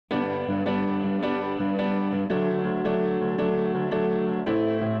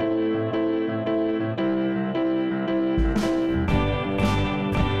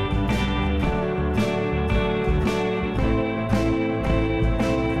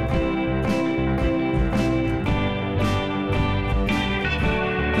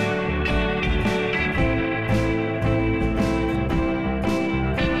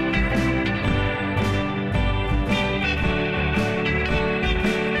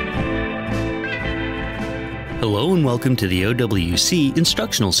Hello and welcome to the OWC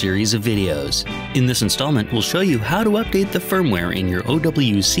instructional series of videos. In this installment, we'll show you how to update the firmware in your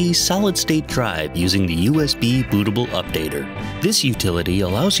OWC Solid State Drive using the USB bootable updater. This utility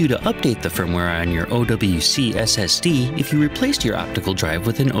allows you to update the firmware on your OWC SSD if you replaced your optical drive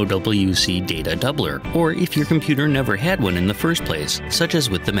with an OWC data doubler, or if your computer never had one in the first place, such as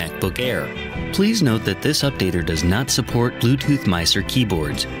with the MacBook Air. Please note that this updater does not support Bluetooth mice or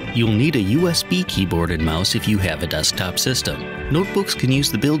keyboards. You'll need a USB keyboard and mouse if you have a desktop system. Notebooks can use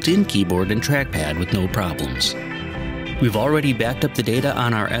the built-in keyboard and trackpad with no problems. We've already backed up the data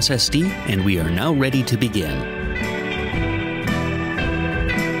on our SSD, and we are now ready to begin.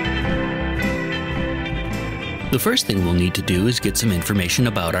 The first thing we'll need to do is get some information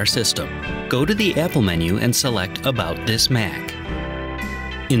about our system. Go to the Apple menu and select About This Mac.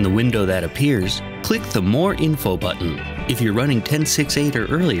 In the window that appears, click the More Info button. If you're running 10.6.8 or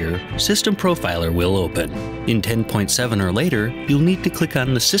earlier, System Profiler will open. In 10.7 or later, you'll need to click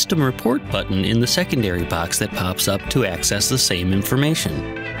on the System Report button in the secondary box that pops up to access the same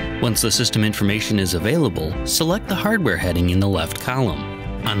information. Once the system information is available, select the Hardware heading in the left column.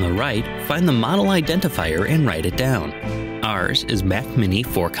 On the right, find the model identifier and write it down. Ours is Mac Mini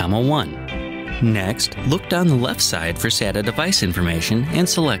 4,1. Next, look down the left side for SATA device information and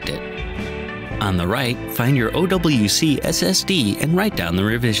select it. On the right, find your OWC SSD and write down the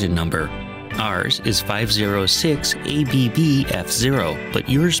revision number. Ours is 506ABBF0, but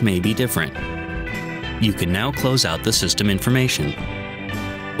yours may be different. You can now close out the system information.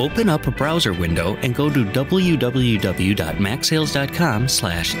 Open up a browser window and go to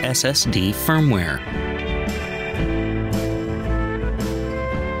www.macsales.com/SSD firmware.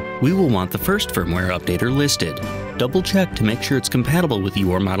 We will want the first firmware updater listed. Double check to make sure it's compatible with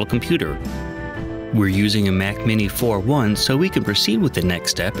your model computer. We're using a Mac Mini 4.1, so we can proceed with the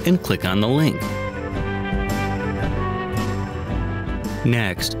next step and click on the link.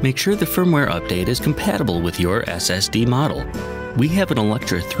 Next, make sure the firmware update is compatible with your SSD model. We have an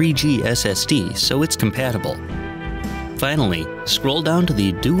Electra 3G SSD, so it's compatible. Finally, scroll down to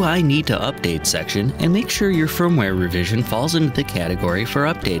the Do I Need to Update section and make sure your firmware revision falls into the category for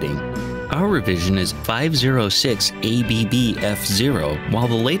updating. Our revision is 506ABBF0, while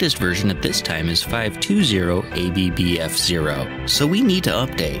the latest version at this time is 520ABBF0, so we need to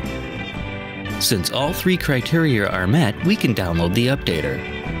update. Since all three criteria are met, we can download the updater.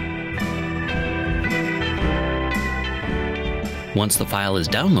 Once the file is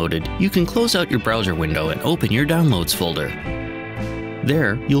downloaded, you can close out your browser window and open your Downloads folder.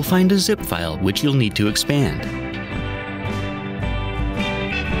 There, you'll find a zip file which you'll need to expand.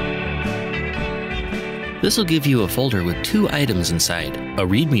 This will give you a folder with two items inside, a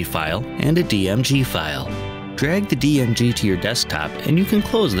README file and a DMG file. Drag the DMG to your desktop and you can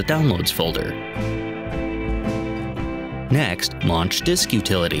close the Downloads folder. Next, launch Disk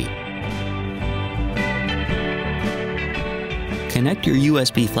Utility. Connect your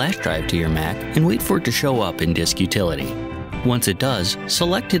USB flash drive to your Mac and wait for it to show up in Disk Utility. Once it does,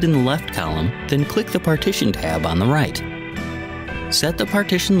 select it in the left column, then click the Partition tab on the right. Set the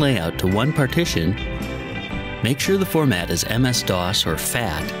partition layout to one partition. Make sure the format is MS-DOS or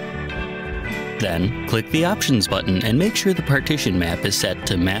FAT. Then, click the Options button and make sure the partition map is set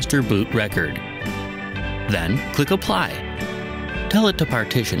to Master Boot Record. Then, click Apply. Tell it to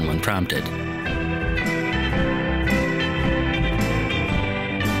partition when prompted.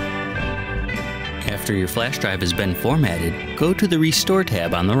 After your flash drive has been formatted, go to the Restore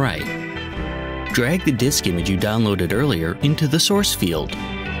tab on the right. Drag the disk image you downloaded earlier into the source field.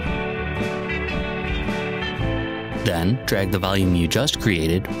 Then, drag the volume you just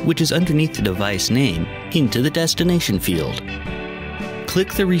created, which is underneath the device name, into the destination field.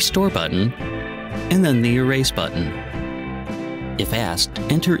 Click the Restore button, and then the Erase button. If asked,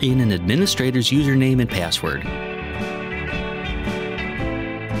 enter in an administrator's username and password.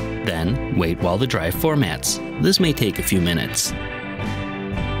 Then, wait while the drive formats. This may take a few minutes.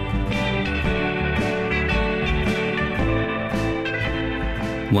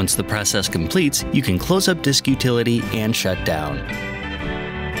 Once the process completes, you can close up Disk Utility and shut down.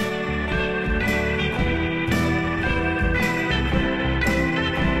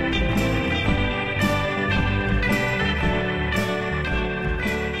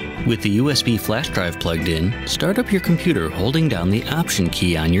 With the USB flash drive plugged in, start up your computer holding down the Option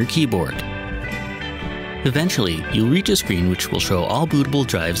key on your keyboard. Eventually, you'll reach a screen which will show all bootable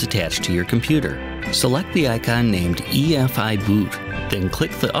drives attached to your computer. Select the icon named EFI Boot, then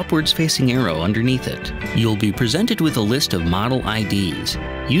click the upwards facing arrow underneath it. You'll be presented with a list of model IDs.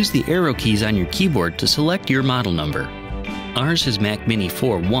 Use the arrow keys on your keyboard to select your model number. Ours is Mac Mini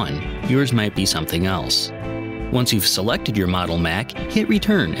 4.1, yours might be something else. Once you've selected your model Mac, hit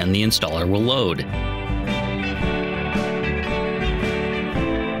Return and the installer will load.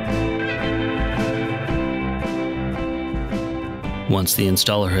 Once the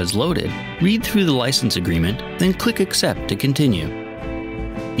installer has loaded, read through the license agreement, then click Accept to continue.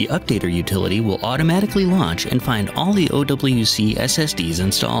 The Updater utility will automatically launch and find all the OWC SSDs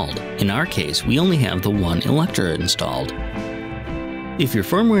installed. In our case, we only have the one Electra installed. If your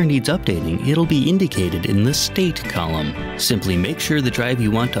firmware needs updating, it'll be indicated in the State column. Simply make sure the drive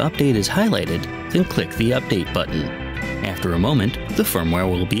you want to update is highlighted, then click the Update button. After a moment, the firmware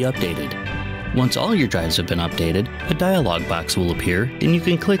will be updated. Once all your drives have been updated, a dialog box will appear and you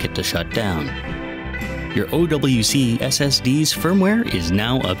can click it to shut down. Your OWC SSD's firmware is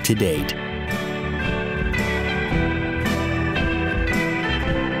now up to date.